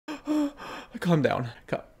Calm down.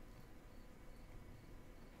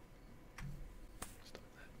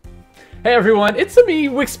 Hey everyone, it's me,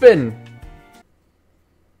 Wixspin.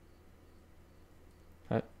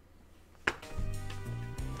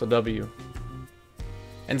 The W.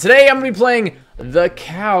 And today I'm gonna be playing the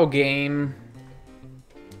cow game.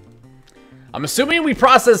 I'm assuming we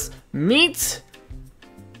process meat.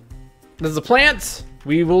 There's a plant.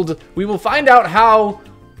 We will find out how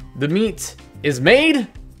the meat is made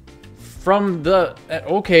from the.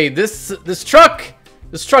 Okay, this truck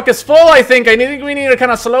is full. I think we need to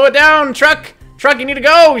kind of slow it down. Truck, you need to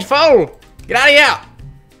go. He's full. Get out of here.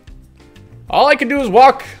 All I can do is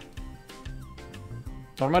walk.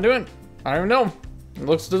 What am I doing? I don't even know. It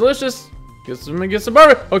looks delicious. Get some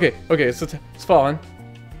barbecue. Okay, it's falling.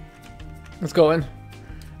 Let's go in.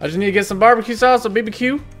 I just need to get some barbecue sauce, a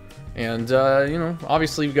BBQ, and you know,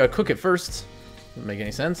 obviously we gotta cook it first. Doesn't make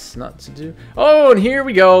any sense not to do. Oh, and here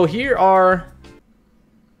we go. Here are.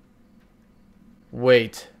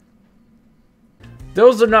 Wait.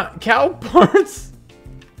 Those are not cow parts.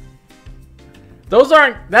 Those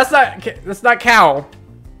aren't. That's not cow.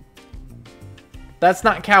 That's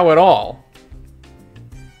not cow at all.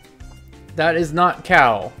 That is not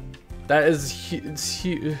cow. That is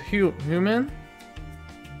human.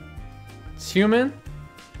 It's human.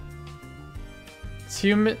 It's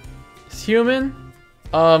human. It's human.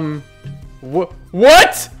 What?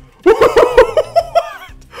 What?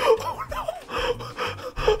 Oh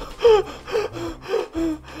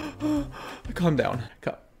no! Calm down.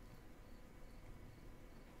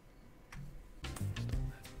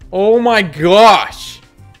 Oh my gosh!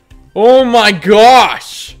 Oh my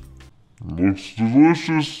gosh! Looks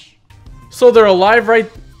delicious. So they're alive,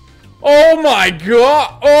 right? Oh my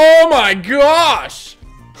god! Oh my gosh!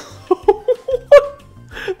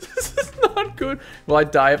 This is not good. Will I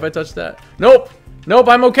die if I touch that? Nope. Nope,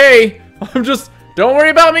 I'm okay. Don't worry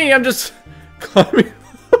about me. I'm just climbing.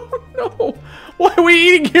 Oh no. Why are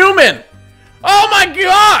we eating human? Oh my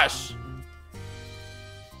gosh!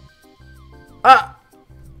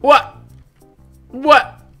 What?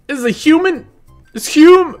 What? Is a human? It's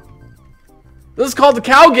human. This is called the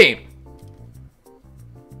cow game.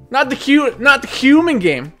 Not the human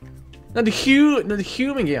game. Not the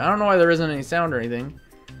human game. I don't know why there isn't any sound or anything.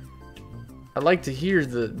 I'd like to hear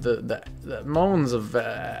the moans of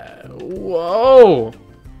whoa.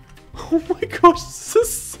 Oh my gosh, this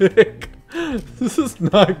is sick. This is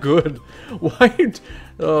not good. Why?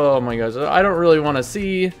 Oh my gosh, I don't really want to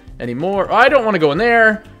see anymore. I don't want to go in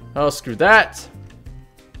there. Oh, screw that.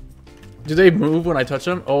 Do they move when I touch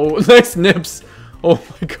them? Oh, nice nips. Oh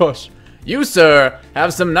my gosh. You, sir,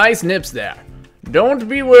 have some nice nips there. Don't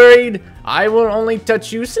be worried. I will only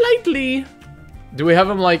touch you slightly. Do we have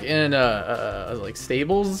them like in like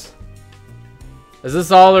stables? Is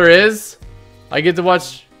this all there is? I get to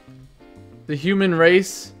watch the human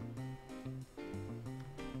race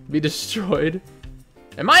be destroyed.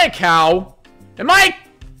 Am I a cow? Am I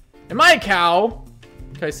a cow?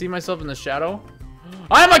 Can I see myself in the shadow?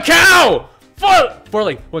 I'm a cow! Four,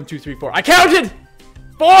 like 1, 2, 3, 4. I counted!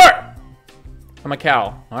 4! I'm a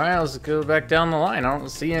cow. Alright, let's go back down the line. I don't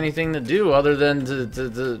see anything to do other than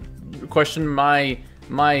to question my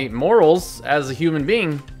morals as a human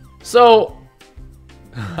being. So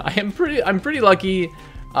I'm pretty lucky.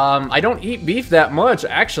 I don't eat beef that much,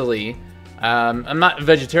 actually. I'm not a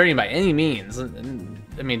vegetarian by any means.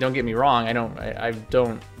 I mean, don't get me wrong. I'm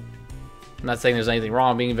not saying there's anything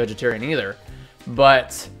wrong being a vegetarian either.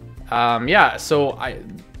 But yeah, so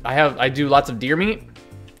I do lots of deer meat,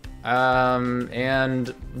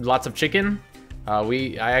 and lots of chicken.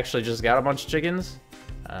 I actually just got a bunch of chickens,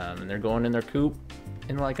 and they're going in their coop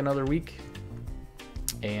in like another week,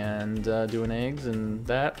 and doing eggs and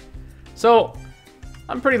that. So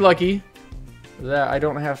I'm pretty lucky that I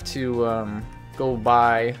don't have to go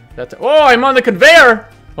buy that. Oh, I'm on the conveyor!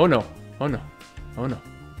 Oh no! Oh no! Oh no!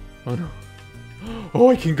 Oh no! Oh,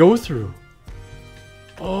 I can go through.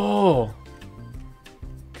 Oh,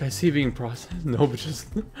 can I see it being processed? No, but just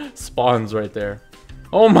spawns right there.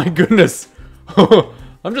 Oh my goodness.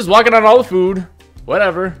 I'm just walking on all the food.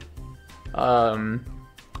 Whatever. I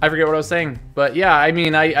forget what I was saying, but yeah, I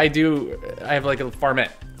mean, I have like a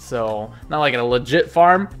farmette, so not like a legit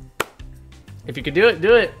farm. If you could do it,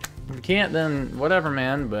 do it. If you can't, then whatever,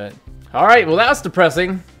 man. But all right, well, that's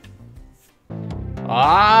depressing.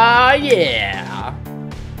 Ah, yeah.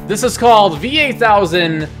 This is called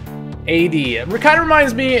V8000 AD. It kind of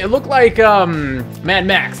reminds me, it looked like Mad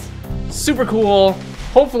Max. Super cool.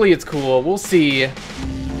 Hopefully it's cool. We'll see.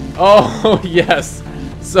 Oh, yes.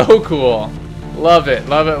 So cool. Love it.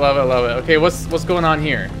 Love it, love it, love it. Okay, what's going on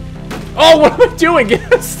here? Oh, what am I doing?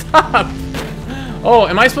 Stop. Oh,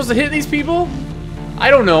 am I supposed to hit these people? I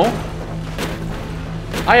don't know.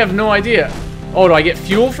 I have no idea. Oh, do I get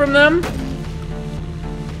fuel from them?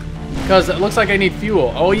 Because it looks like I need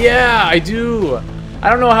fuel. Oh yeah, I do. I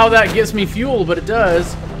don't know how that gets me fuel, but it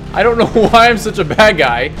does. I don't know why I'm such a bad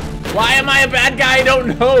guy. Why am I a bad guy? I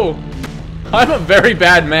don't know. I'm a very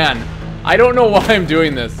bad man. I don't know why I'm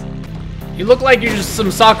doing this. You look like you're just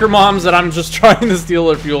some soccer moms that I'm just trying to steal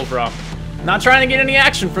their fuel from. Not trying to get any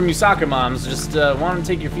action from you soccer moms, just want to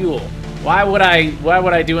take your fuel. Why would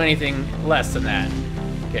I do anything less than that?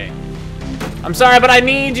 Okay. I'm sorry, but I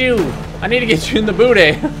need you. I need to get you in the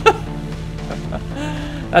booty.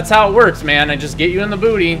 That's how it works, man. I just get you in the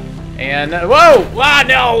booty. And, whoa! Ah,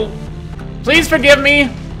 no! Please forgive me.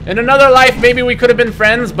 In another life, maybe we could have been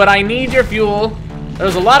friends, but I need your fuel.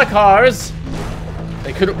 There's a lot of cars.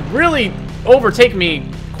 They could really overtake me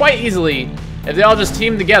quite easily if they all just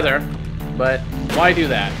teamed together. But why do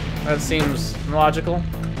that? That seems logical.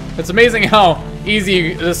 It's amazing how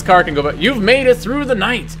easy this car can go, but you've made it through the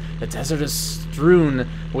night. The desert is strewn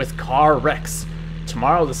with car wrecks.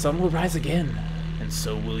 Tomorrow the sun will rise again, and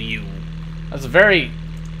so will you. That's a very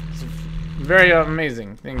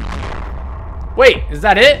amazing thing. Wait, is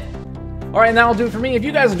that it? Alright, and that'll do it for me. If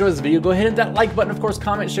you guys enjoyed this video, go ahead and hit that like button, of course,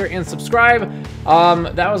 comment, share, and subscribe.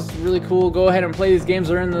 That was really cool. Go ahead and play these games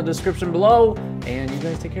that are in the description below. And you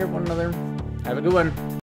guys take care of one another. Have a good one.